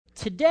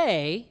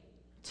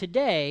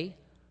today,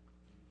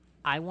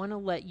 I want to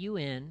let you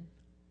in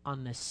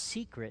on the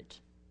secret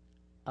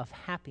of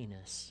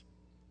happiness.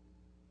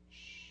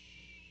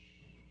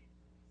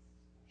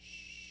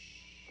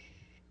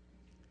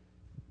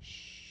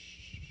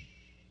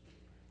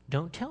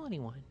 Don't tell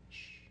anyone.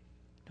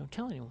 Don't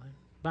tell anyone.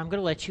 But I'm going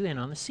to let you in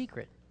on the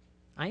secret.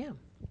 I am.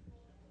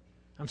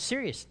 I'm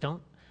serious.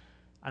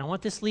 I don't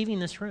want this leaving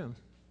this room.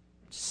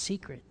 It's a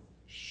secret.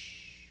 Shh.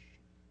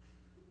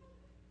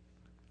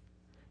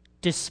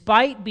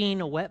 Despite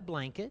being a wet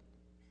blanket,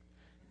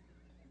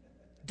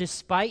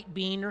 despite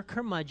being a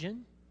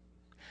curmudgeon,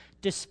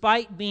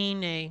 despite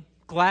being a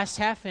glass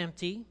half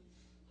empty,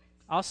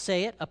 I'll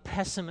say it, a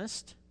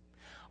pessimist.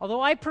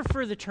 Although I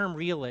prefer the term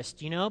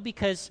realist,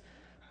 because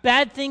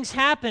bad things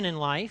happen in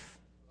life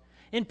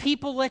and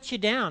people let you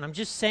down. I'm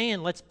just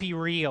saying, let's be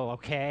real,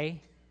 okay?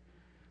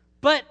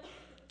 But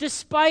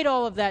despite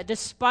all of that,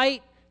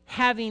 despite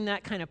having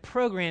that kind of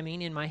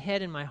programming in my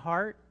head and my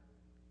heart,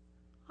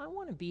 I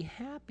want to be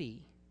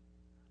happy.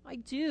 I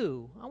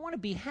do. I want to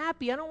be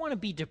happy. I don't want to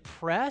be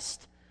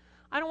depressed.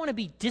 I don't want to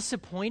be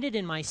disappointed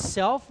in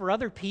myself or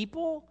other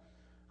people.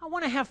 I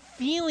want to have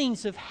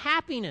feelings of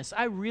happiness.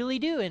 I really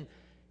do, and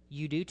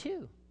you do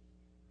too.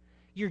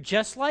 You're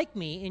just like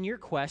me in your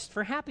quest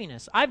for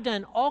happiness. I've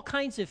done all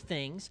kinds of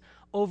things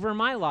over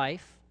my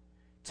life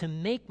to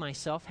make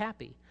myself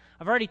happy.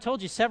 I've already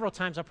told you several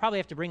times, I'll probably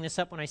have to bring this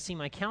up when I see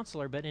my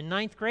counselor, but in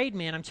 9th grade,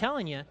 man, I'm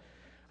telling you,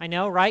 I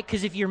know, right?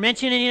 Because if you're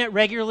mentioning it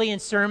regularly in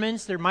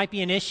sermons, there might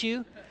be an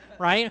issue,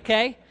 right?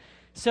 Okay?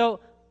 So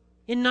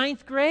in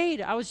 9th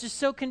grade, I was just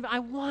so I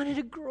wanted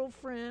a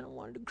girlfriend. I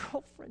wanted a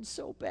girlfriend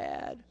so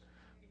bad.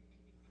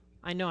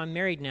 I know I'm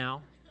married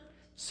now,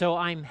 so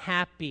I'm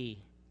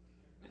happy.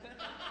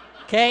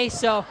 Okay,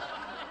 so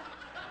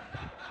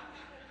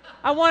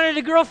I wanted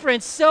a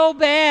girlfriend so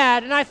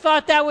bad, and I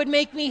thought that would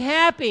make me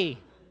happy.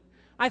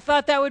 I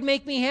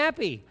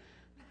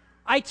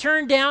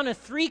turned down a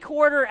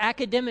 3-quarter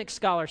academic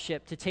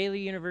scholarship to Taylor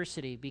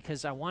University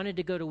because I wanted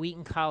to go to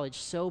Wheaton College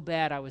so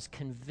bad I was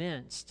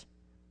convinced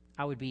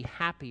I would be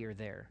happier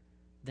there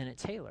than at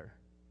Taylor.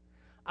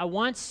 I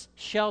once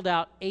shelled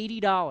out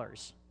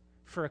 $80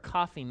 for a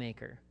coffee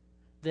maker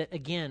that,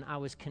 again, I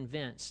was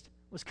convinced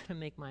was going to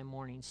make my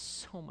morning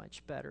so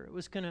much better. I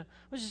was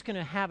just going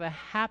to have a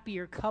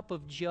happier cup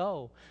of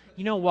joe.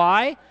 You know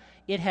why?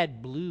 It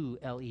had blue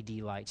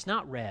LED lights,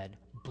 not red,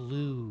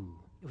 blue.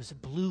 It was a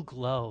blue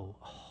glow.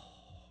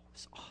 Oh, it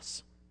was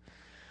awesome.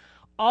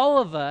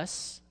 All of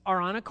us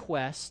are on a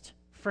quest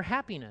for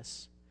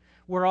happiness.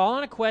 We're all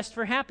on a quest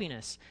for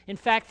happiness. In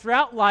fact,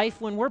 throughout life,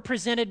 when we're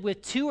presented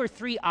with 2 or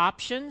 3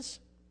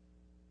 options,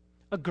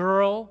 a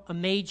girl, a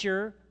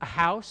major, a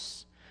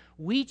house,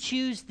 we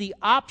choose the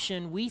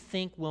option we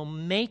think will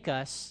make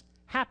us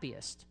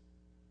happiest.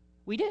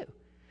 We do.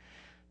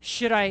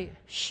 Should I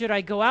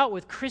go out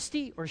with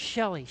Christy or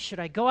Shelley? Should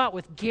I go out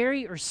with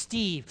Gary or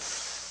Steve?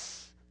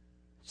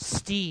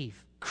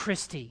 Steve,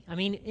 Christy.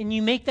 And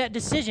you make that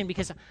decision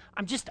because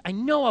I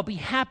know I'll be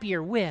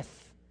happier with.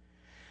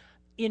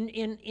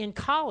 In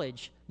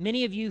college,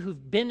 many of you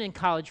who've been in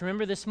college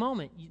remember this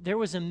moment. There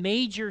was a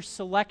major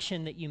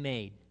selection that you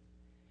made.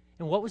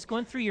 And what was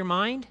going through your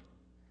mind?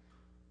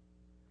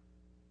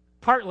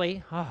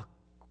 Partly, oh,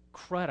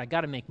 crud, I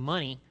got to make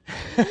money.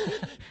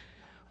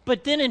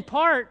 But then in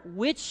part,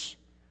 which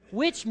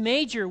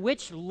major,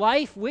 which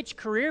life, which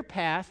career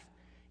path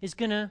is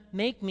going to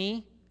make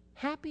me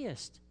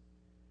happiest?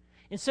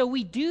 And so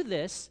we do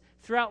this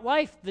throughout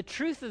life. The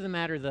truth of the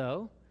matter,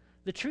 though,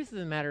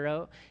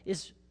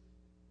 is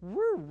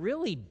we're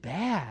really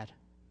bad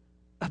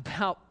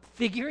about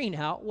figuring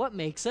out what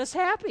makes us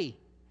happy.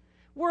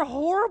 We're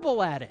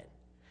horrible at it.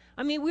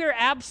 We're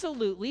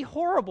absolutely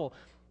horrible.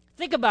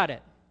 Think about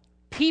it.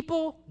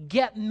 People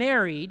get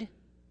married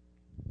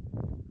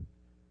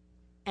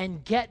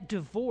and get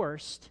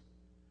divorced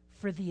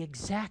for the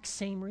exact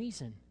same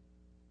reason.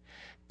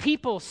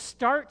 People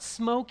start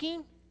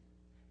smoking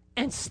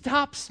and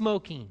stop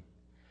smoking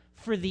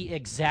for the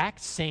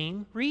exact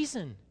same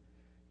reason.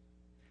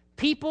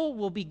 People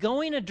will be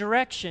going a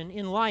direction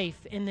in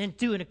life and then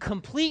doing a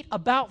complete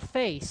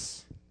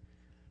about-face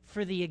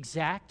for the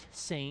exact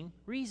same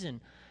reason.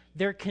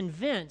 They're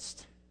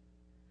convinced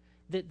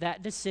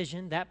that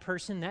decision, that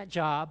person, that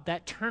job,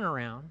 that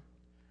turnaround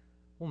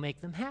will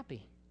make them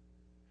happy.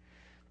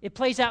 It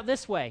plays out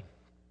this way.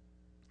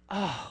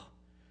 Oh,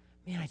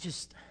 man, I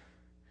just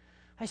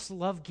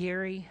love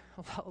Gary.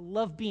 I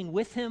love being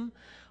with him.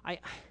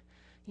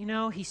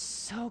 He's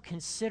so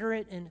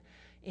considerate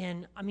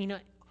and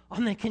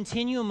on the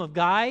continuum of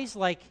guys,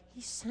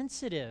 he's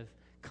sensitive.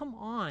 Come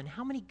on,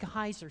 how many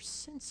guys are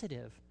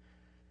sensitive?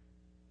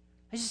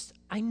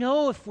 I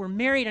know if we're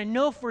married, I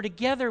know if we're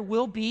together,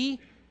 we'll be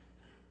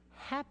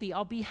happy.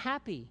 I'll be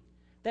happy.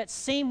 That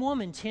same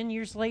woman 10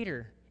 years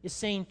later is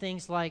saying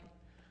things like,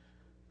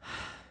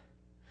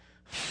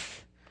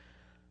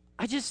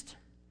 I just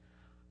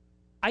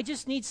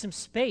need some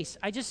space.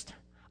 I just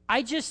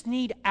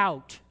need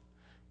out.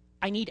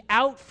 I need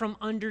out from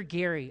under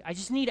Gary. I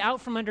just need out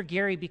from under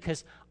Gary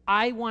because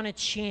I want a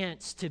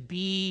chance to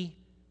be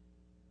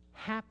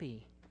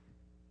happy.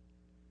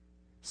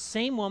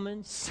 Same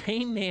woman,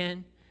 same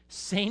man,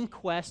 same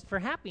quest for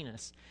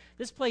happiness.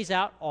 This plays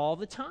out all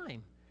the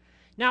time.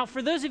 Now,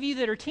 for those of you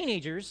that are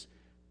teenagers,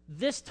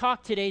 this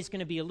talk today is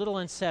going to be a little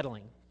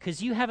unsettling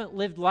because you haven't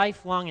lived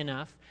life long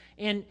enough.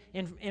 And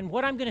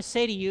what I'm going to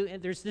say to you,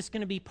 there's this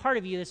going to be part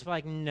of you that's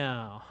like,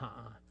 no,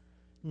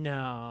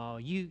 no,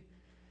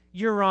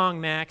 you're wrong,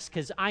 Max,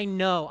 because I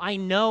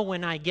know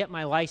when I get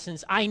my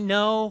license. I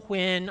know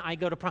when I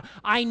go to prom.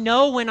 I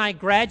know when I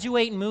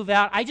graduate and move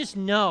out. I just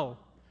know.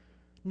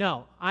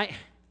 No,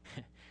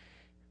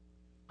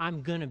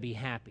 I'm going to be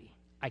happy.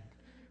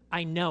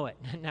 I know it.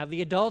 Now,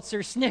 the adults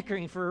are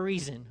snickering for a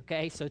reason,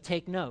 okay? So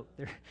take note.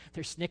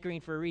 They're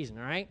snickering for a reason,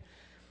 all right?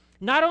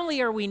 Not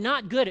only are we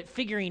not good at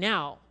figuring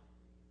out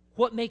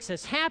what makes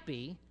us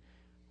happy,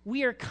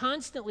 we are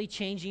constantly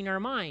changing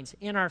our minds.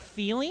 And our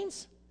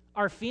feelings,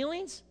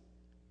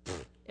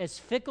 as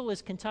fickle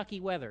as Kentucky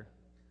weather.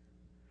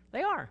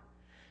 They are.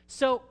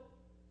 So,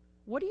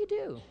 what do you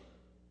do?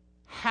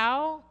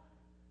 How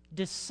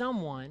does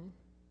someone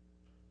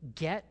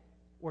get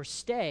or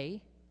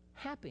stay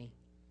happy?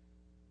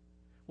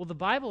 Well, the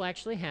Bible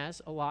actually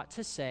has a lot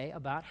to say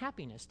about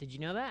happiness. Did you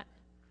know that?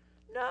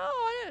 No,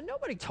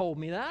 nobody told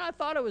me that. I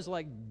thought it was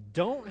like,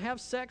 don't have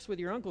sex with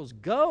your uncle's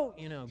goat,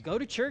 go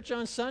to church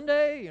on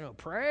Sunday,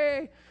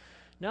 pray.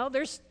 No,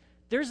 there's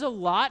a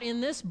lot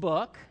in this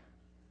book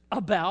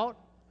about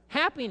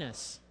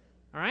happiness,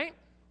 all right?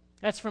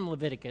 That's from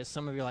Leviticus.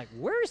 Some of you are like,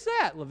 where's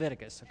that,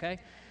 Leviticus, okay?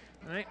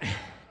 All right?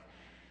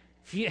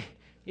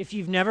 If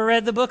you've never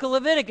read the book of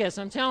Leviticus,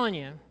 I'm telling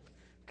you,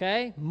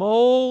 okay?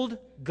 Mold,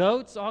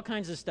 goats, all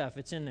kinds of stuff.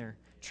 It's in there.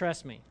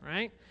 Trust me,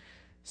 right?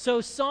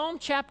 So Psalm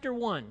chapter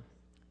 1,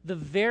 the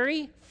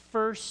very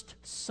first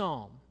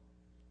psalm.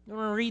 I'm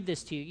going to read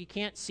this to you. You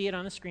can't see it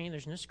on the screen.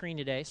 There's no screen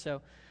today.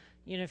 So,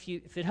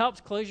 if it helps,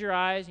 close your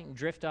eyes. You can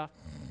drift off.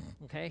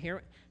 Okay,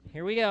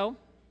 here we go.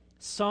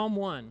 Psalm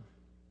 1.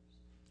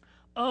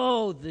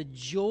 Oh, the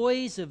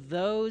joys of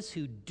those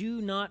who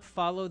do not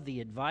follow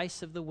the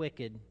advice of the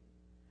wicked,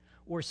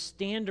 or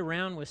stand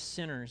around with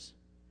sinners,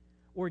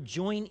 or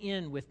join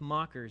in with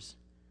mockers.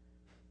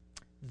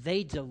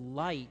 They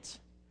delight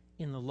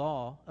in the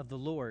law of the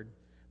Lord,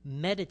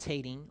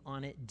 meditating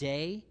on it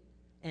day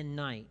and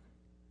night.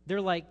 They're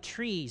like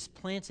trees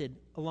planted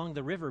along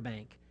the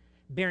riverbank,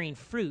 bearing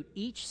fruit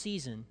each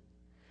season.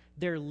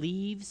 Their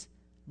leaves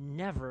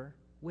never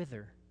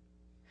wither,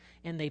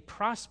 and they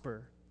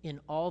prosper in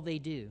all they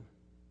do.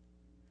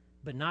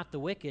 But not the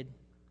wicked.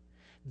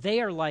 They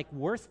are like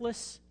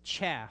worthless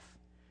chaff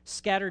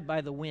scattered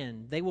by the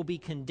wind. They will be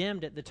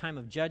condemned at the time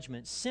of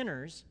judgment.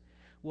 Sinners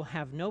will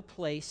have no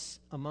place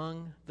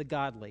among the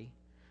godly,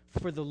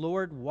 for the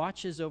Lord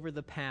watches over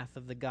the path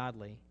of the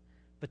godly,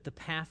 but the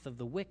path of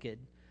the wicked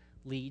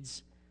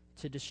leads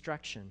to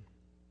destruction.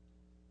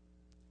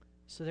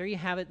 So there you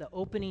have it, the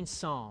opening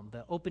psalm,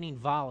 the opening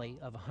volley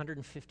of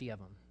 150 of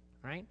them,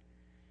 right?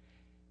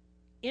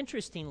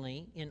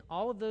 Interestingly, in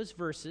all of those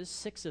verses,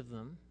 6 of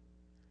them,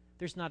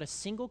 there's not a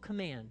single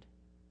command.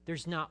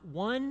 There's not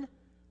one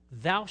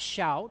thou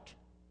shalt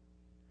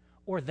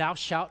or thou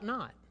shalt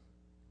not.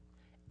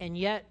 And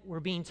yet,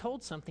 we're being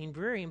told something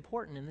very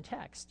important in the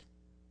text.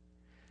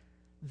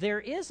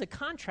 There is a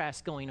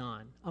contrast going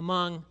on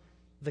among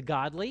the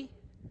godly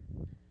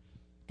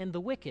and the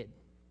wicked.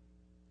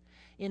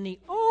 In the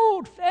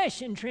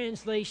old-fashioned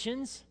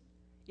translations,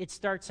 it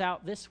starts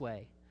out this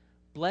way.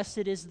 Blessed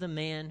is the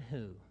man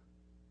who.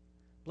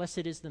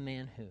 Blessed is the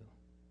man who.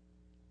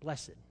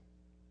 Blessed.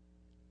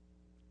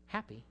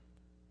 Happy.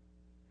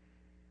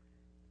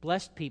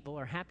 Blessed people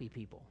are happy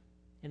people.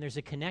 And there's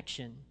a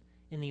connection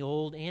in the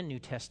Old and New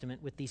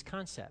Testament with these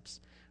concepts.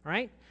 All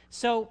right?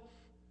 So,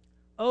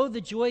 oh,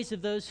 the joys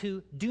of those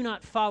who do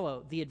not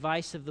follow the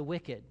advice of the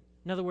wicked.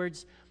 In other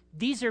words,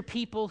 these are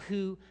people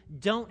who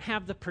don't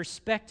have the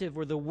perspective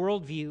or the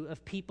worldview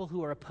of people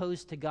who are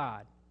opposed to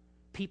God,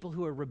 people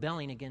who are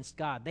rebelling against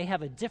God. They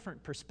have a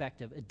different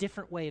perspective, a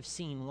different way of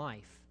seeing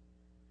life.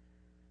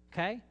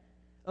 Okay?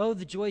 Oh,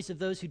 the joys of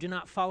those who do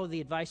not follow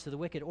the advice of the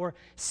wicked, or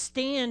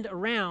stand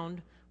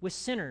around with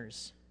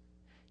sinners,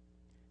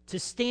 to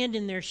stand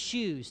in their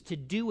shoes, to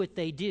do what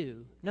they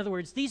do. In other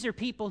words, these are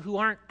people who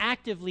aren't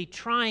actively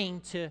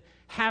trying to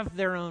have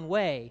their own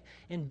way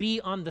and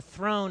be on the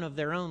throne of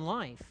their own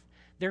life.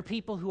 They're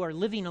people who are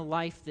living a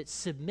life that's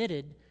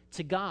submitted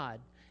to God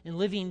and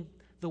living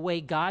the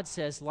way God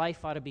says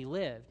life ought to be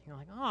lived. You're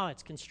like, oh,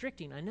 it's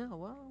constricting. I know.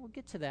 Well, we'll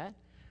get to that,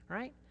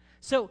 right?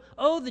 So,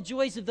 oh, the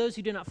joys of those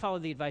who do not follow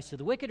the advice of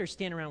the wicked, or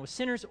stand around with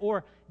sinners,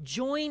 or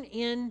join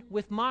in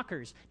with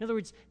mockers. In other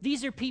words,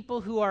 these are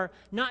people who are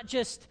not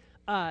just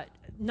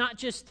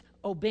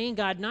obeying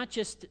God, not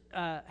just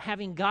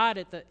having God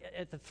at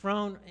the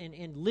throne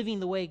and living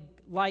the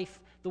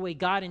way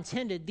God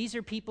intended. These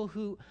are people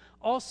who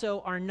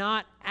also are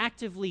not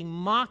actively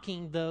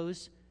mocking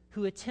those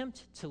who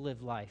attempt to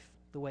live life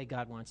the way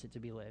God wants it to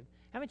be lived.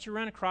 Haven't you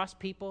run across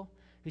people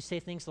who say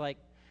things like,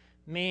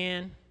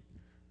 man,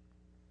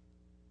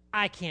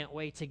 I can't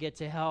wait to get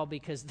to hell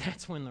because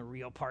that's when the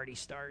real party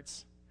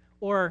starts.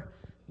 Or,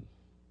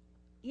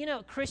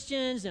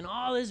 Christians and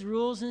all these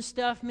rules and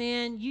stuff,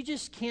 man, you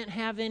just can't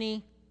have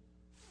any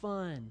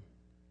fun.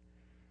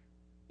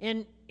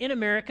 And in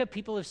America,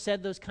 people have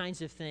said those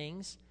kinds of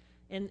things.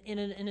 And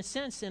in a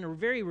sense, in a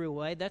very real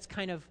way, that's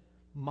kind of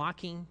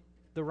mocking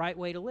the right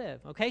way to live.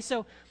 Okay,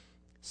 so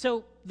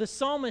the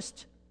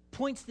psalmist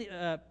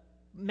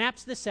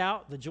maps this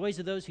out: the joys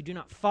of those who do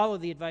not follow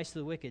the advice of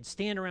the wicked,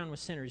 stand around with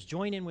sinners,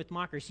 join in with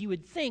mockers. You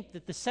would think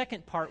that the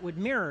second part would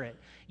mirror it.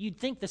 You'd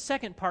think the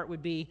second part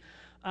would be,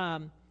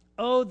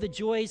 oh, the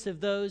joys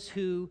of those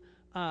who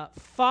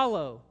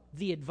follow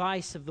the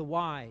advice of the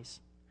wise,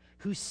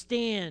 who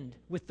stand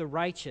with the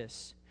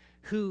righteous,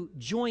 who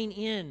join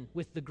in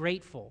with the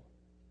grateful.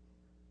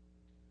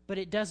 But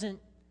it doesn't,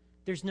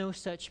 there's no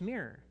such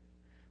mirror.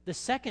 The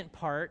second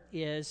part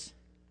is,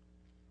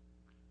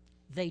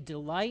 they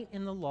delight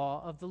in the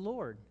law of the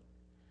Lord,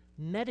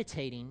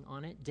 meditating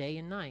on it day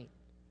and night.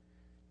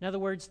 In other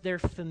words, they're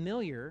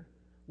familiar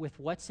with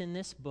what's in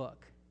this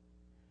book.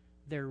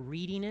 They're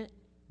reading it,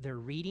 they're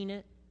reading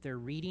it, they're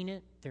reading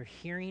it, they're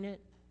hearing it,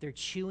 they're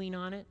chewing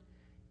on it,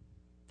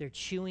 they're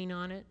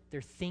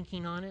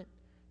thinking on it,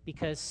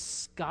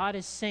 because God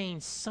is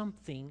saying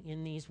something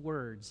in these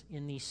words,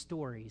 in these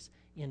stories,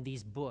 in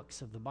these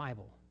books of the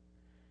Bible.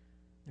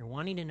 They're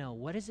wanting to know,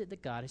 what is it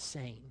that God is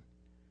saying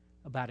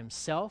about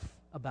himself,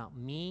 about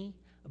me,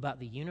 about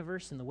the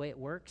universe and the way it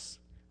works?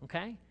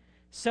 Okay?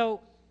 So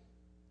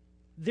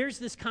there's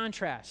this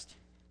contrast,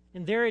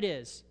 and there it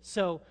is.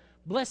 So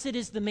blessed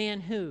is the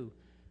man who,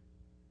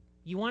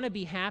 you want to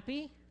be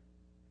happy,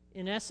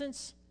 in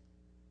essence,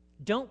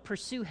 don't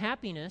pursue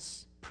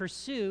happiness,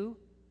 pursue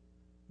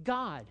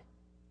God.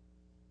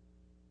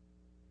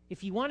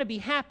 If you want to be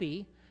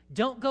happy,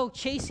 don't go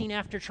chasing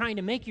after trying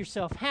to make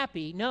yourself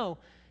happy. No,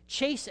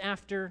 chase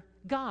after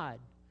God.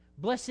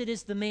 Blessed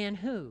is the man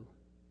who.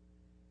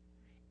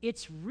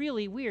 It's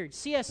really weird.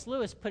 C.S.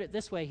 Lewis put it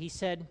this way. He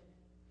said,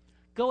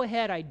 go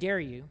ahead, I dare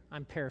you.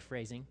 I'm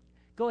paraphrasing.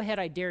 Go ahead,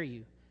 I dare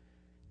you.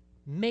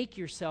 Make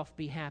yourself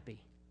be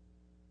happy.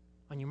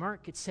 On your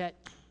mark, get set,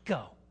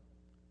 go.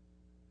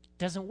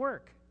 Doesn't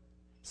work.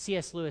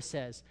 C.S. Lewis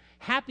says,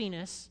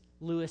 happiness,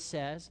 Lewis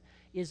says,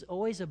 is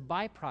always a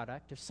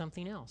byproduct of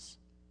something else.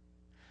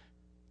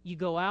 You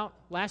go out.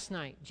 Last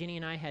night, Jenny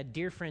and I had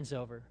dear friends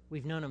over.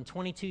 We've known them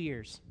 22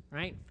 years,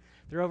 right?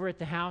 They're over at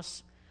the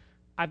house.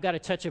 I've got a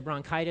touch of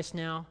bronchitis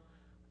now.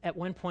 At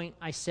one point,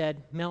 I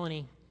said,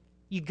 Melanie,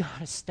 you got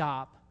to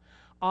stop.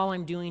 All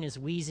I'm doing is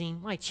wheezing.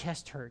 My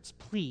chest hurts.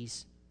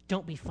 Please,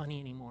 don't be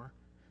funny anymore.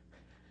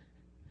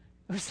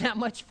 It was that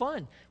much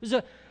fun.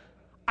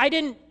 I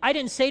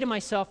didn't say to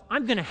myself,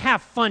 I'm going to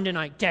have fun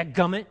tonight,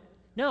 dadgummit.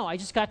 No, I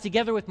just got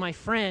together with my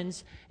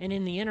friends, and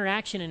in the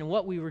interaction and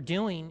what we were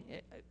doing,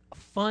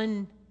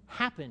 fun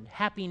happened.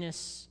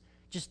 Happiness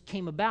just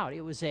came about.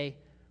 It was a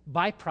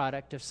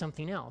byproduct of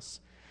something else.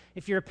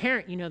 If you're a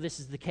parent, you know this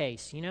is the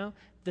case.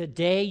 The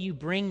day you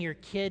bring your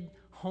kid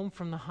home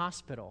from the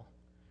hospital,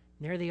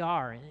 there they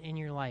are, and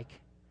you're like,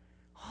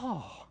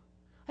 oh,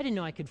 I didn't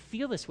know I could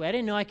feel this way. I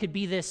didn't know I could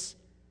be this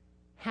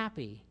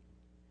happy.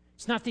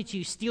 It's not that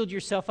you steeled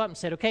yourself up and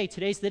said, okay,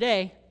 today's the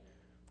day.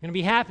 I'm going to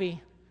be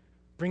happy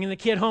bringing the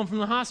kid home from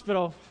the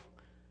hospital.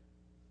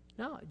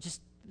 No, it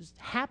just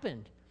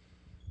happened.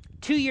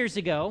 2 years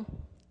ago,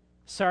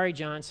 sorry,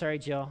 John, sorry,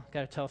 Jill,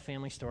 got to tell a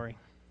family story.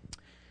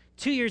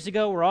 2 years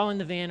ago, we're all in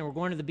the van and we're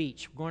going to the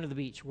beach. We're going to the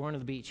beach. We're going to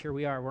the beach. Here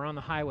we are. We're on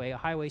the highway,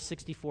 Highway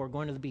 64,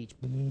 going to the beach.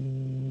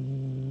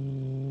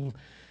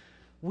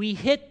 We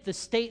hit the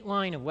state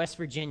line of West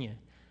Virginia.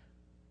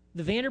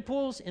 The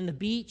Vanderpools and the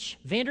beach.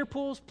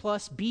 Vanderpools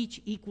plus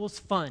beach equals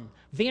fun.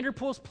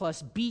 Vanderpools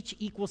plus beach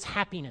equals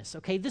happiness.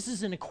 Okay, this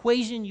is an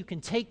equation you can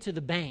take to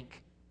the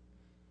bank.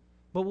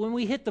 But when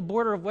we hit the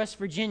border of West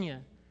Virginia,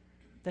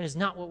 that is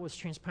not what was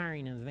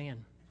transpiring in the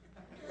van.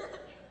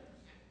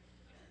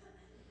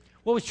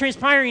 What was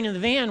transpiring in the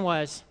van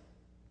was,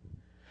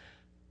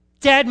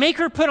 Dad, make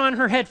her put on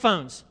her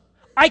headphones.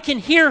 I can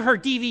hear her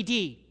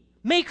DVD.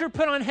 Make her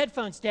put on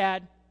headphones,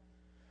 Dad.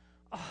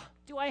 Oh,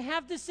 do I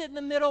have to sit in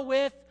the middle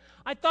with?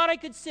 I thought I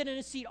could sit in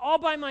a seat all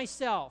by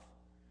myself.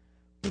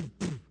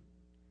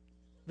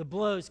 The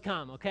blows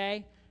come,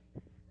 okay?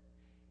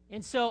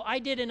 And so I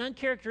did an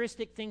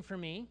uncharacteristic thing for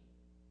me.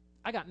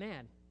 I got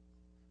mad.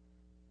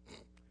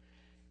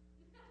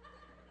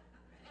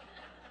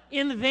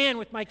 In the van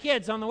with my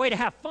kids on the way to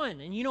have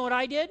fun. And you know what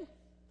I did?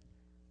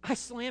 I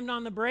slammed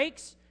on the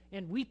brakes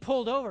and we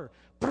pulled over.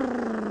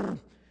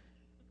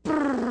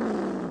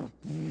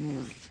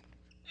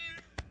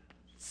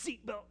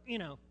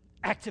 Seatbelt,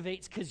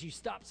 activates because you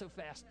stop so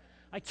fast.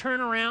 I turn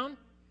around,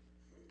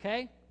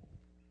 okay?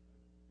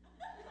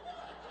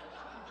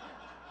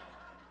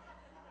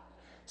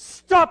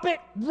 Stop it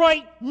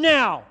right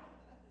now.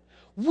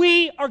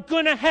 We are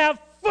going to have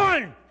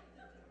fun.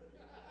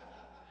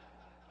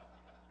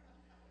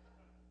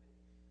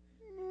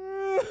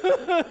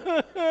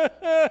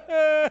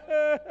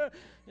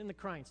 And the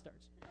crying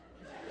starts.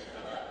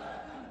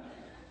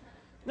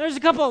 There's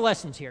a couple of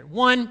lessons here.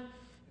 One,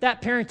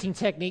 that parenting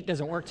technique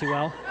doesn't work too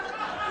well.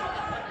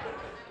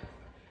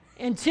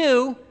 And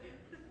 2,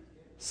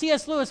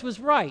 C.S. Lewis was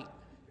right.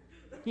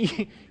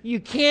 You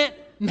can't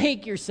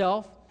make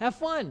yourself have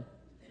fun.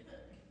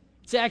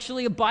 It's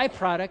actually a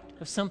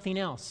byproduct of something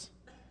else.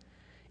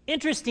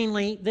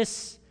 Interestingly,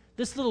 this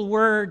little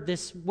word,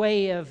 this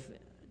way of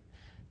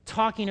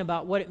talking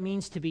about what it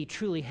means to be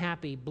truly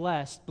happy,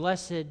 blessed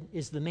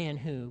is the man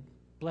who,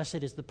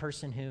 blessed is the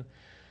person who.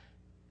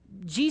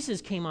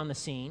 Jesus came on the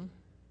scene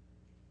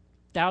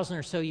 1,000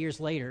 or so years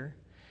later,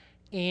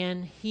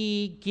 and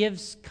he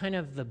gives kind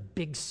of the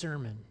big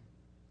sermon,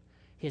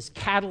 his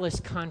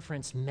Catalyst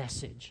Conference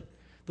message,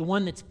 the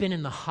one that's been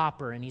in the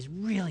hopper and he's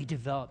really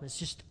developed. It's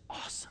just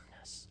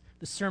awesomeness.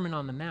 The Sermon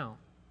on the Mount,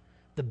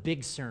 the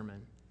big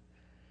sermon.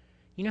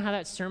 You know how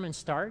that sermon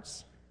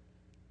starts?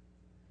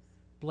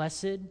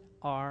 Blessed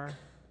are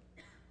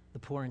the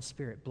poor in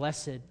spirit.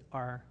 Blessed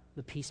are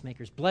the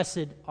peacemakers.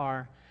 Blessed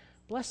are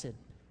blessed.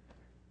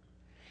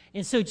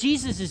 And so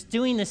Jesus is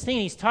doing this thing.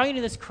 He's talking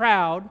to this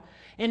crowd.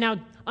 And now,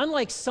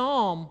 unlike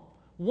Psalm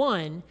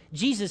 1,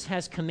 Jesus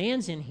has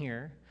commands in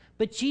here,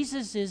 but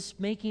Jesus is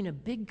making a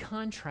big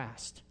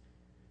contrast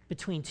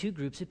between 2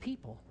 groups of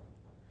people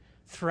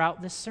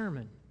throughout this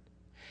sermon.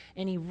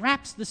 And he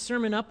wraps the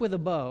sermon up with a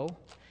bow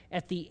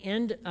at the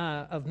end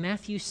of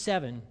Matthew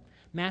 7,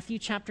 Matthew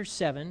chapter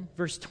 7,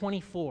 verse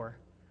 24,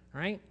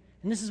 all right?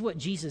 And this is what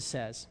Jesus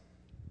says,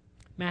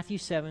 Matthew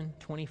 7,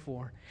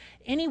 24.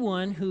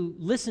 Anyone who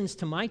listens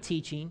to my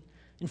teaching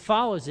and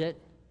follows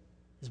it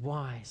is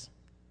wise.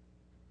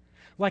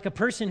 Like a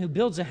person who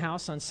builds a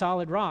house on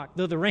solid rock.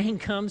 Though the rain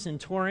comes in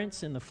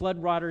torrents and the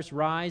floodwaters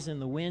rise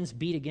and the winds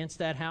beat against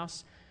that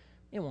house,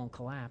 it won't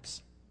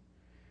collapse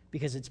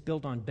because it's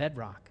built on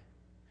bedrock.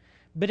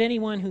 But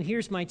anyone who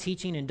hears my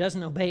teaching and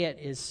doesn't obey it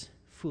is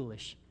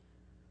foolish,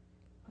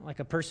 like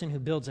a person who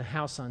builds a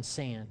house on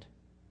sand.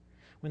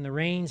 When the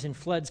rains and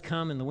floods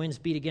come and the winds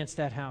beat against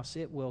that house,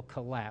 it will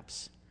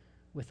collapse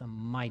with a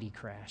mighty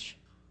crash.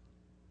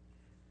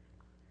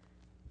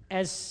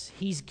 As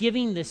he's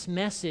giving this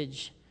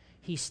message,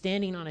 he's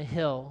standing on a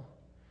hill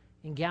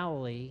in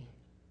Galilee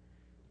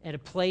at a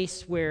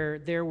place where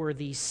there were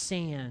these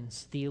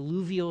sands, the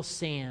alluvial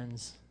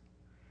sands.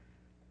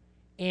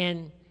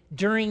 And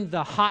during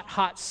the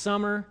hot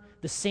summer,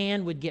 the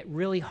sand would get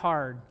really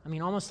hard. I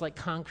mean, almost like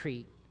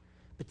concrete.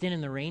 But then in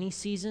the rainy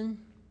season,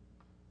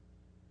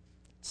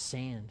 it's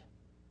sand.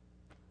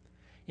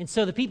 And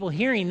so the people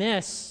hearing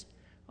this,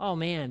 oh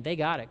man, they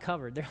got it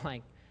covered. They're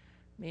like,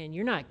 man,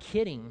 you're not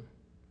kidding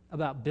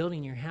about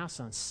building your house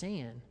on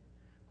sand.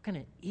 What kind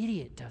of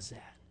idiot does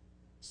that?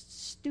 It's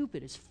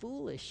stupid. It's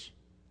foolish.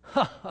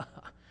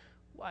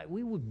 Why?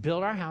 We would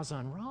build our house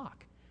on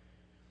rock.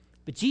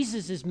 But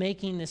Jesus is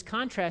making this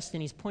contrast,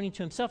 and he's pointing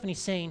to himself, and he's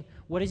saying,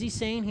 what is he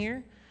saying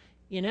here?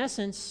 In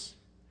essence,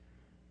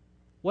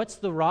 what's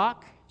the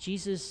rock?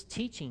 Jesus'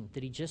 teaching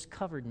that he just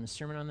covered in the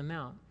Sermon on the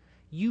Mount.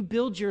 You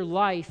build your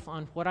life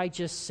on what I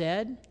just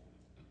said,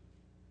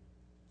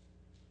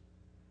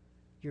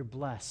 you're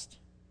blessed.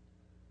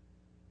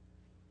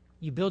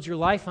 You build your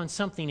life on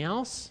something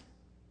else,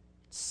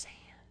 it's sand.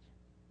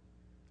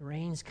 The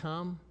rains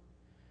come,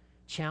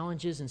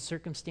 challenges and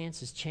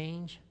circumstances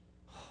change.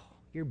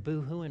 You're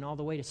boo-hooing all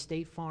the way to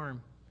State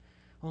Farm,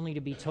 only to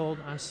be told,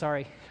 I'm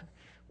sorry,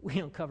 we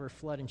don't cover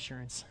flood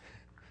insurance.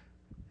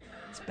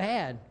 It's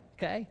bad,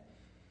 okay?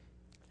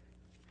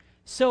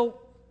 So,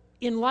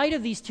 in light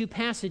of these 2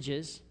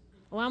 passages,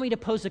 allow me to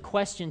pose a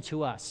question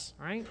to us,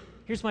 all right?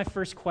 Here's my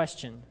first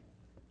question.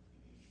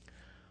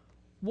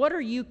 What are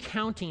you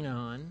counting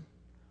on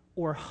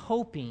or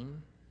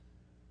hoping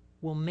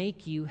will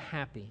make you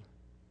happy?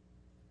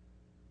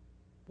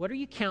 What are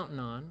you counting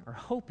on or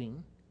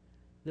hoping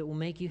that will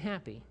make you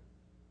happy?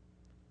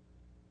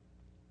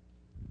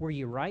 Were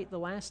you right the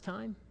last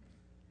time?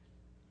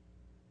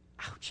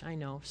 Ouch, I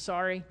know.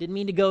 Sorry, didn't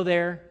mean to go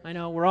there. I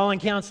know, we're all in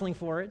counseling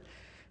for it,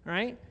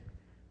 right?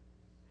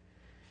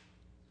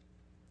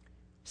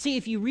 See,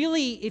 if you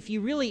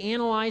really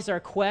analyze our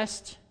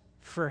quest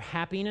for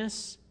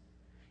happiness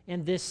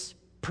and this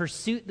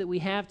pursuit that we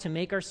have to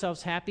make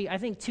ourselves happy, I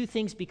think 2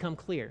 things become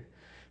clear.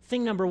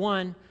 Thing number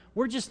 1,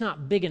 we're just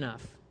not big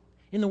enough.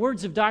 In the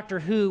words of Doctor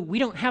Who, we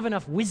don't have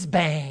enough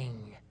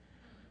whiz-bang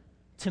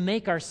to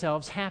make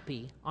ourselves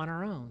happy on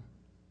our own.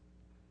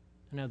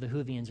 I know the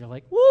Whovians are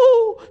like,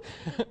 woo!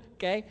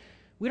 Okay?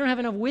 We don't have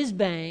enough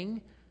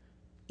whiz-bang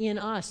in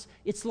us.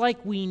 It's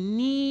like we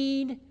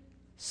need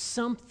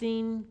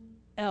something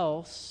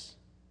else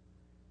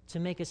to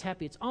make us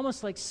happy. It's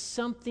almost like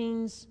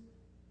something's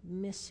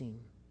missing.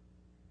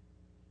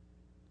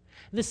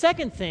 The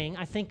second thing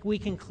I think we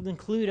can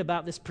conclude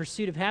about this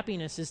pursuit of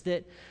happiness is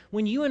that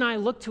when you and I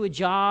look to a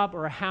job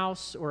or a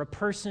house or a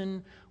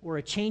person or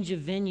a change of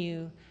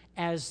venue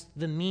as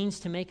the means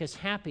to make us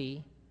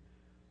happy,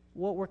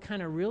 what we're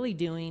kind of really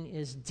doing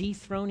is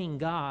dethroning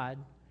God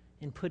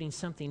and putting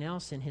something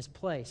else in his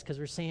place, because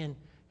we're saying,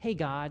 hey,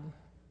 God,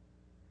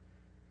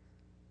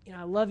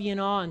 I love you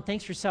and all, and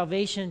thanks for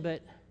salvation,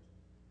 but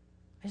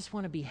I just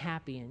want to be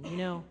happy. And,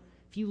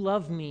 if you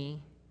love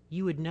me,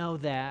 you would know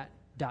that, ...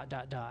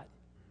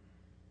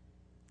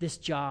 this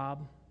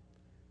job,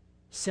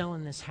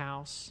 selling this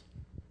house,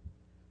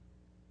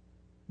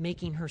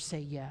 making her say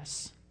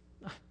yes.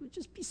 I would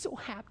just be so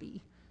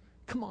happy.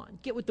 Come on,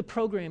 get with the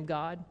program,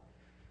 God.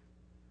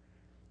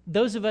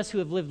 Those of us who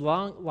have lived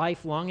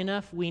life long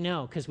enough, we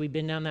know, because we've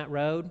been down that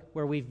road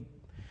where we've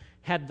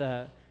had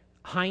the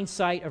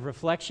hindsight of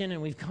reflection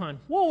and we've gone,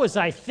 what was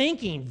I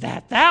thinking?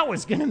 That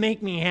was going to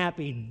make me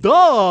happy.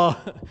 Duh!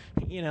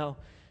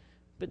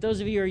 But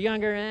those of you who are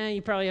younger,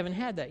 you probably haven't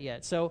had that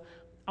yet. So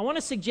I want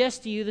to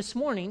suggest to you this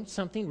morning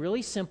something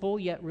really simple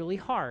yet really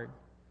hard.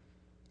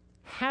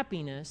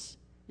 Happiness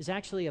is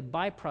actually a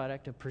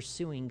byproduct of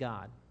pursuing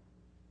God.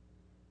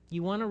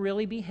 You want to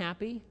really be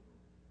happy?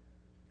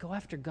 Go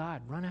after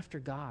God. Run after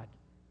God.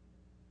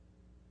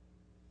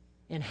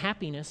 And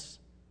happiness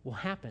will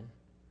happen.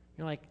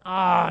 You're like,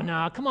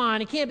 no, come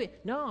on, it can't be.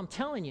 No, I'm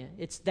telling you,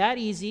 it's that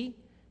easy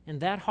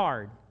and that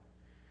hard.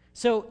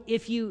 So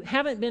if you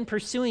haven't been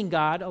pursuing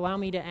God, allow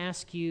me to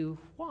ask you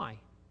why.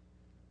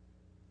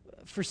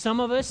 For some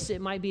of us, it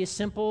might be as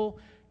simple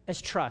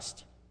as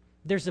trust.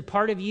 There's a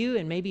part of you,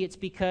 and maybe it's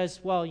because,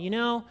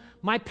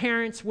 my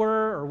parents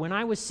were, or when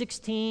I was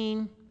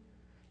 16,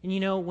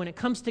 and when it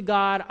comes to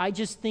God, I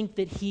just think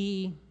that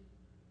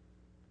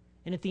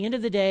and at the end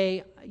of the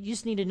day, you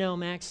just need to know,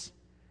 Max,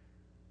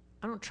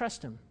 I don't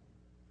trust him.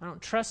 I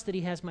don't trust that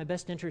he has my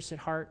best interests at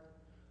heart.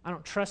 I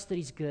don't trust that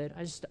he's good.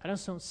 I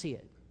just don't see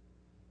it.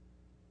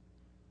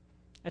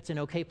 That's an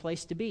okay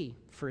place to be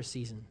for a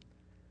season.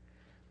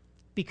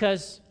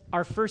 Because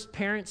our first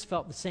parents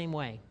felt the same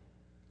way.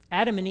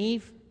 Adam and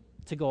Eve,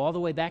 to go all the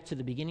way back to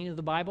the beginning of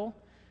the Bible,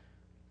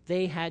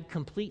 they had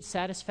complete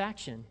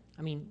satisfaction.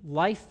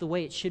 Life the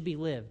way it should be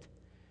lived.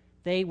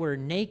 They were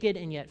naked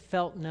and yet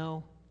felt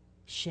no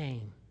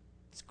shame.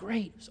 It's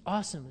great. It was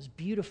awesome. It was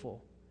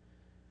beautiful.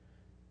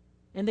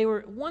 And they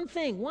were one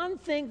thing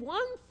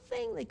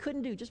they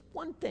couldn't do. Just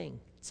one thing.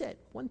 That's it.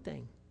 One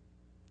thing.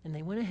 And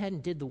they went ahead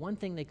and did the one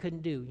thing they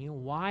couldn't do. You know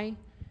why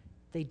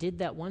they did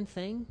that one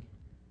thing?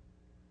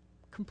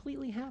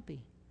 Completely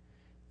happy.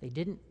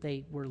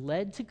 They were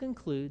led to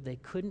conclude they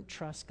couldn't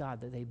trust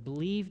God, that they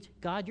believed,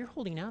 God, you're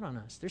holding out on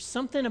us. There's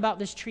something about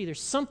this tree.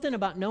 There's something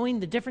about knowing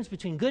the difference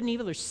between good and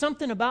evil. There's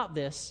something about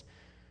this.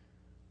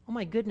 Oh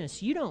my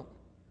goodness, you don't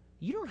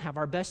have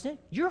our best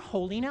interest. You're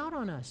holding out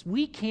on us.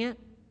 We can't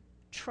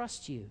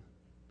trust you.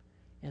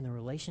 And the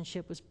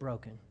relationship was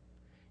broken.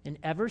 And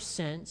ever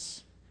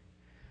since,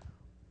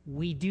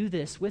 we do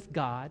this with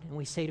God, and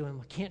we say to him,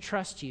 we can't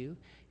trust you.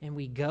 And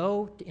we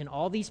go in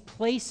all these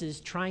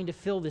places trying to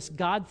fill this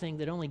God thing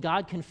that only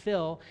God can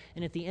fill.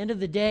 And at the end of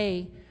the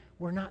day,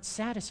 we're not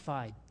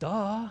satisfied.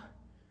 Duh.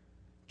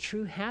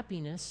 True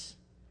happiness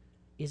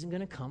isn't going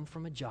to come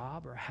from a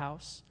job or a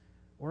house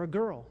or a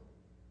girl.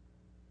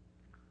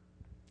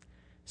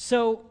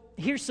 So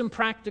here's some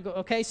practical,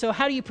 okay? So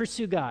how do you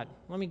pursue God?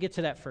 Let me get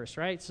to that first,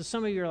 right? So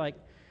some of you are like,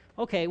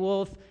 okay,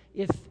 well,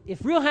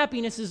 if real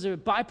happiness is a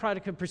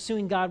byproduct of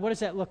pursuing God, what does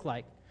that look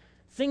like?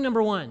 Thing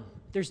number one,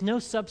 there's no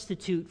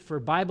substitute for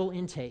Bible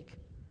intake.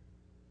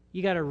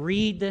 You got to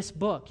read this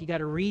book. You got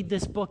to read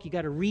this book. You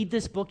got to read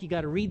this book. You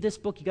got to read this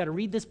book. You got to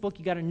read this book.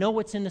 You got to know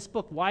what's in this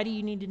book. Why do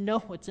you need to know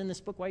what's in this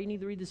book? Why do you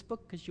need to read this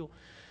book? Because you'll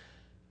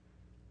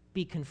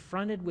be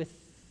confronted with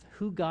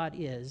who God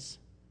is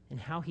and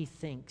how he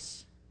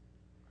thinks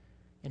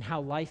and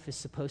how life is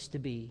supposed to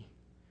be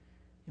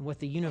and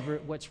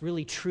what's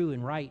really true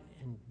and right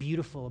and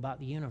beautiful about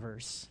the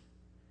universe.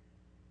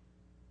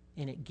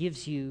 And it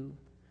gives you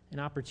an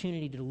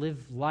opportunity to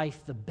live life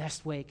the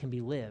best way it can be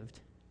lived,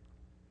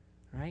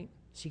 right?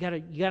 So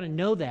you gotta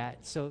know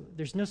that. So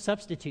there's no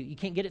substitute. You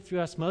can't get it through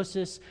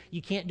osmosis.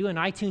 You can't do an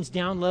iTunes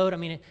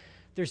download.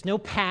 There's no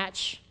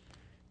patch.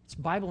 It's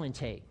Bible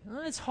intake.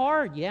 Well, it's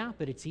hard, yeah,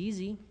 but it's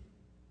easy.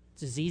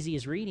 It's as easy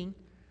as reading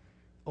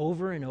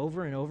over and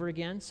over and over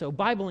again. So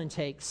Bible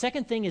intake.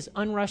 Second thing is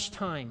unrushed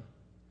time.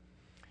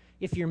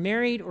 If you're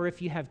married or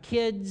if you have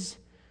kids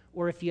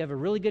or if you have a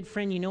really good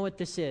friend, you know what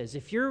this is.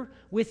 If you're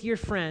with your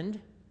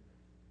friend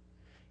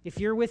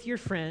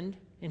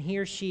and he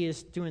or she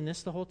is doing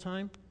this the whole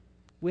time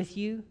with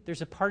you,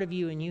 there's a part of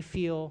you and you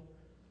feel,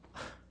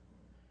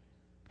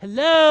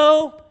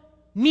 hello,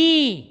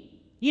 me,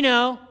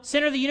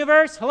 center of the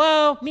universe,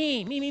 hello,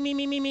 me,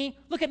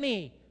 look at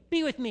me,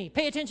 be with me,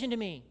 pay attention to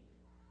me.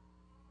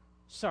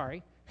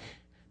 Sorry.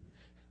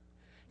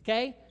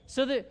 Okay?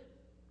 So the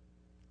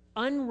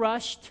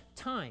unrushed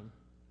time.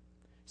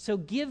 So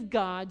give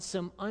God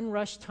some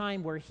unrushed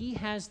time where he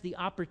has the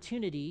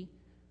opportunity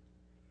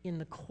in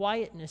the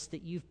quietness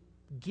that you've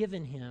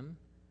given him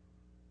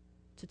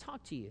to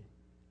talk to you,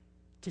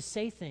 to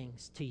say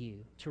things to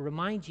you, to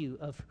remind you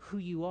of who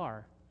you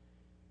are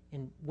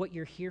and what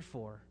you're here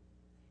for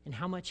and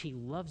how much he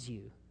loves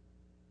you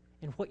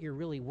and what you're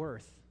really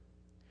worth.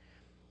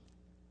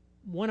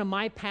 One of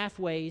my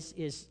pathways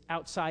is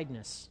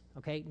outsideness,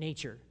 okay,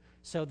 nature.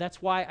 So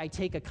that's why I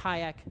take a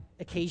kayak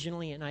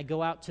occasionally and I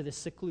go out to this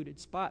secluded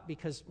spot,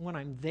 because when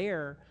I'm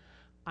there,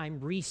 I'm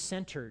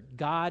recentered.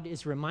 God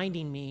is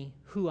reminding me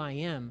who I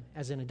am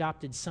as an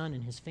adopted son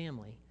in his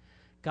family.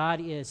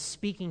 God is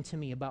speaking to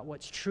me about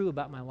what's true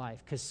about my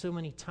life, because so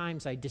many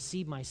times I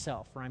deceive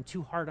myself, or I'm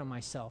too hard on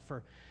myself,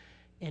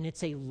 and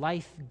it's a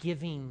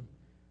life-giving,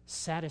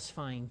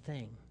 satisfying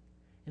thing.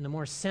 And the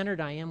more centered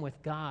I am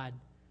with God,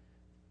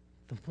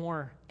 the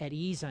more at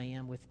ease I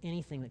am with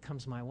anything that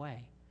comes my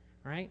way,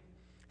 all right?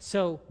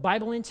 So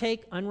Bible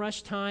intake,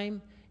 unrushed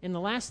time, and the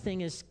last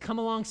thing is come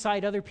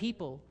alongside other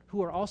people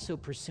who are also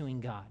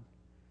pursuing God.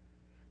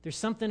 There's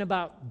something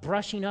about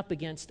brushing up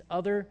against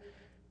other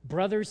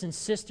brothers and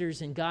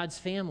sisters in God's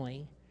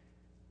family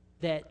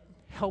that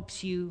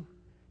helps you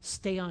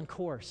stay on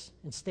course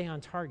and stay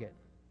on target.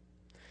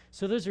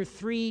 So those are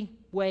 3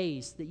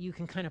 ways that you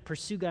can kind of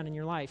pursue God in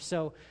your life.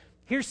 So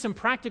here's some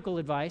practical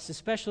advice,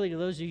 especially to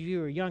those of you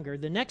who are younger.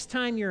 The next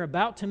time you're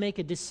about to make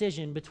a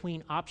decision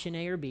between option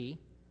A or B,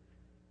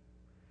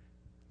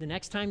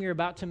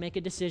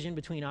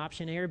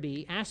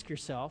 ask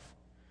yourself,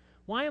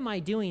 why am I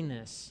doing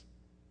this?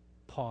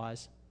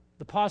 Pause.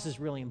 The pause is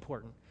really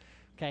important.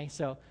 Okay,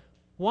 so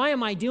why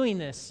am I doing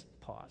this?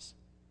 Pause.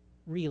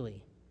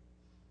 Really?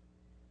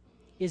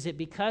 Is it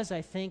because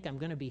I think I'm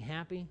going to be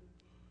happy?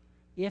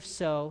 If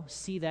so,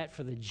 see that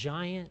for the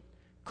giant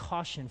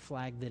caution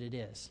flag that it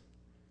is.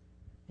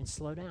 And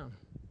slow down.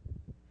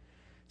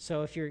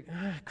 So if you're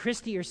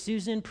Christy or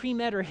Susan,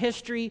 pre-med or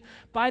history,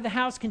 buy the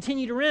house,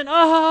 continue to rent.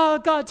 Oh,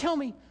 God, tell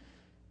me.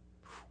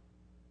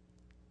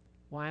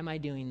 Why am I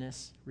doing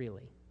this,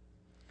 really?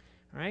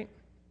 All right?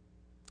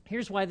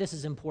 Here's why this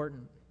is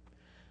important.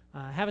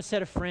 I have a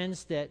set of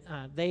friends that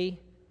they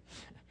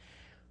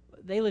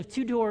live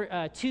two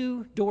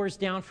doors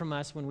down from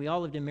us when we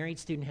all lived in married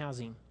student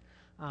housing.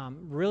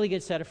 Really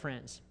good set of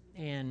friends.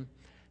 And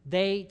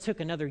they took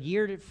another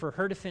year for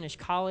her to finish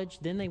college.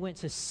 Then they went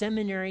to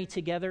seminary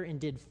together and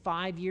did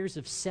 5 years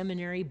of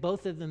seminary,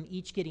 both of them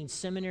each getting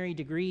seminary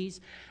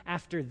degrees.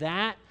 After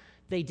that,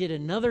 they did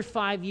another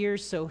 5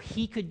 years so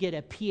he could get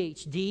a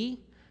PhD.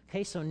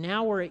 Okay, so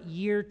now we're at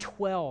year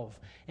 12.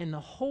 And the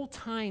whole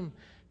time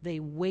they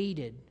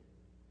waited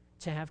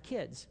to have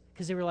kids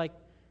because they were like,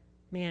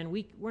 man,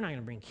 we're not going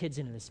to bring kids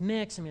into this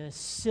mix. I mean, it's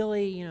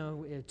silly,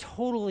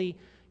 totally,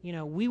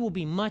 we will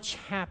be much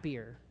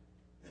happier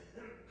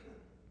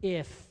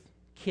if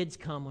kids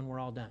come when we're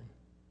all done.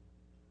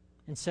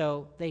 And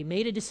so they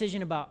made a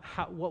decision about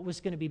what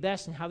was going to be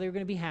best and how they were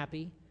going to be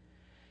happy.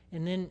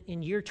 And then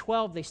in year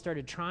 12, they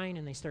started trying,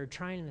 and they started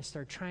trying, and they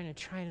started trying and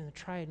trying and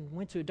tried, and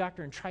went to a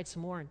doctor and tried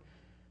some more, and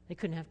they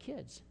couldn't have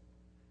kids.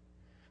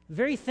 The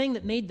very thing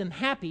that made them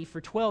happy for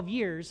 12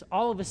 years,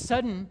 all of a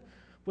sudden,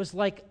 was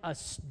like a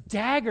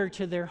dagger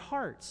to their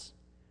hearts.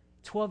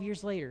 12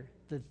 years later,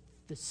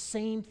 the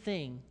same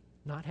thing,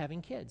 not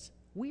having kids.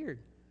 Weird.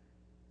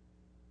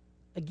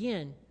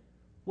 Again,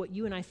 what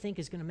you and I think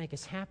is going to make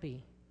us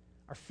happy,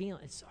 our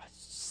feeling, it's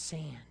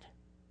sand.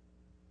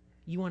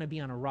 You want to be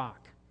on a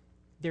rock.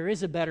 There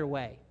is a better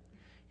way.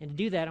 And to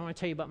do that, I want to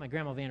tell you about my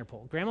Grandma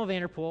Vanderpool. Grandma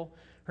Vanderpool,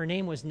 her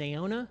name was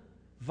Naona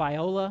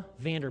Viola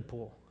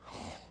Vanderpool.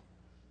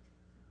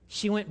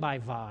 She went by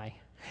Vi.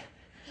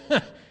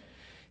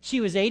 She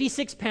was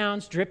 86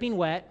 pounds, dripping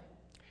wet,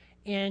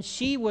 and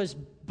she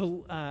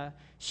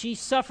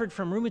suffered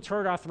from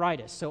rheumatoid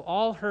arthritis. So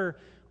all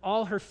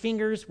her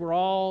fingers were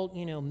all,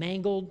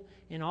 mangled,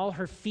 and all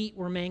her feet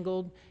were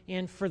mangled.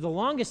 And for the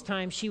longest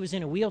time, she was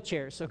in a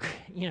wheelchair. So,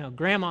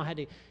 Grandma had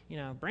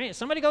to,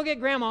 somebody go get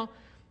Grandma.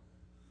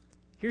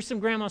 Here's some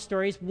Grandma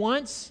stories.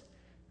 Once,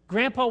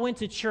 Grandpa went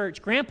to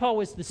church. Grandpa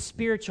was the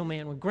spiritual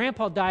man. When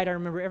Grandpa died, I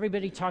remember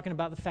everybody talking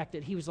about the fact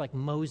that he was like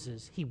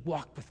Moses. He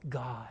walked with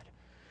God.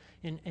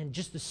 And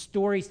just the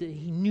stories that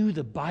he knew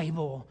the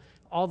Bible,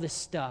 all this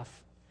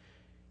stuff.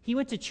 He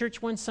went to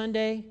church one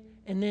Sunday,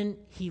 and then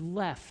he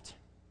left.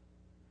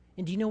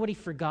 And do you know what he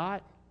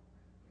forgot?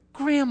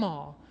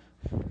 Grandma.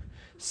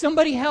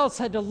 Somebody else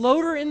had to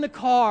load her in the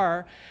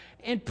car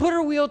and put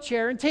her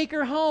wheelchair and take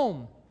her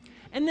home.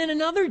 And then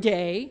another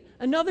day,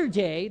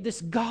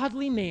 this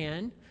godly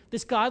man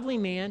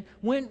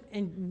went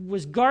and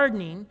was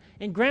gardening,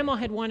 and Grandma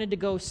had wanted to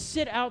go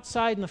sit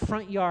outside in the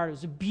front yard. It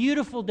was a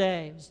beautiful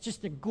day. It was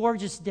just a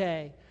gorgeous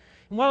day.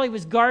 And while he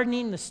was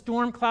gardening, the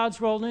storm clouds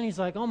rolled in. He's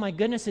like, oh my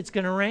goodness, it's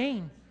going to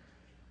rain.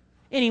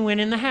 And he went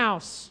in the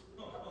house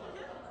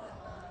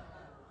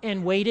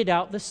and waited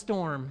out the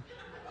storm.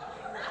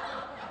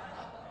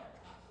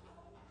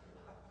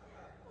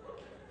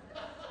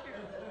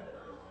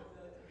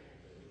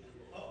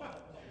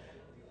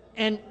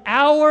 An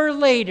hour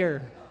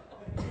later,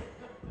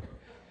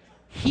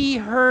 he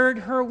heard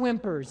her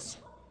whimpers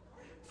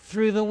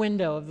through the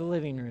window of the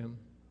living room,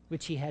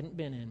 which he hadn't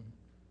been in.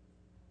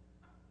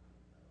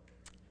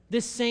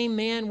 This same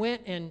man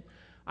went, and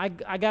I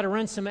got to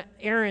run some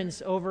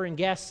errands over in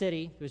Gas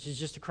City, which is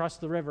just across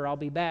the river. I'll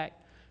be back.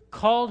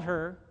 Called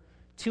her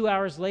 2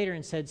 hours later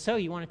and said, so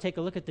you want to take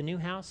a look at the new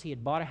house? He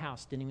had bought a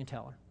house, didn't even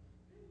tell her.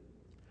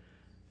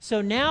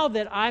 So now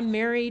that I'm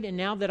married and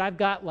now that I've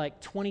got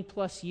like 20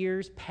 plus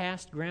years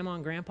past Grandma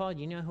and Grandpa,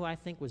 do you know who I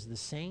think was the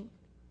saint?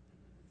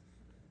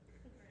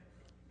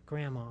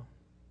 Grandma.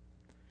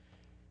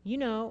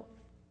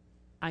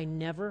 I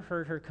never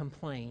heard her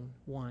complain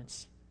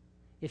once.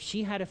 if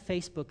she had a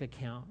Facebook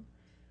account,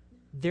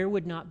 there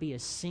would not be a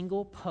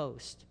single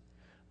post,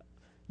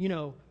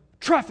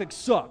 traffic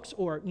sucks,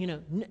 or,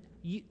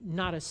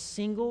 not a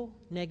single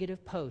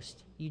negative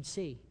post you'd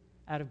see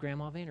out of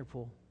Grandma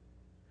Vanderpool.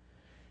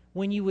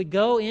 When you would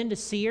go in to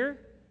see her,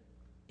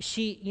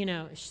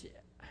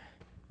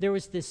 there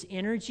was this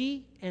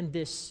energy and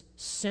this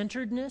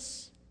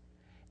centeredness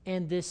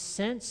and this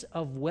sense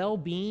of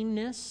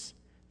well-beingness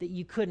that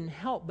you couldn't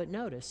help but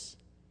notice.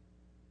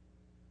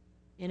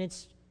 And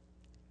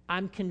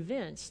I'm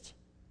convinced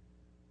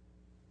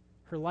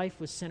her life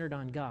was centered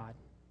on God.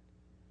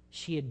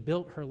 She had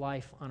built her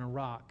life on a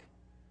rock.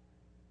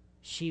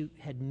 She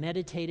had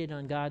meditated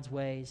on God's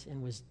ways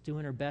and was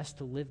doing her best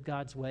to live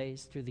God's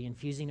ways through the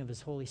infusing of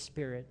His Holy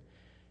Spirit.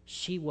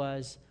 She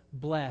was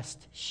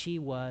blessed. She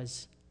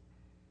was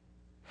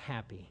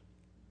happy.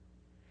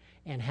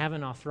 And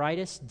having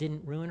arthritis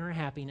didn't ruin her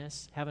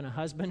happiness. Having a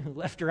husband who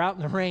left her out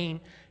in the rain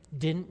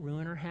didn't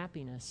ruin her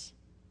happiness.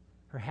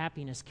 Her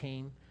happiness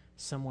came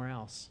somewhere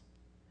else.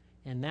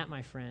 And that,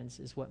 my friends,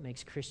 is what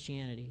makes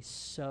Christianity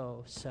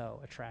so,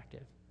 so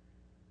attractive.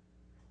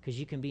 Because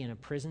you can be in a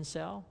prison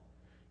cell,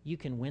 you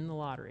can win the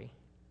lottery,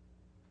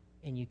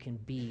 and you can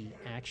be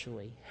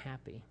actually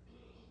happy.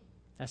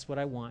 That's what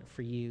I want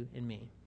for you and me.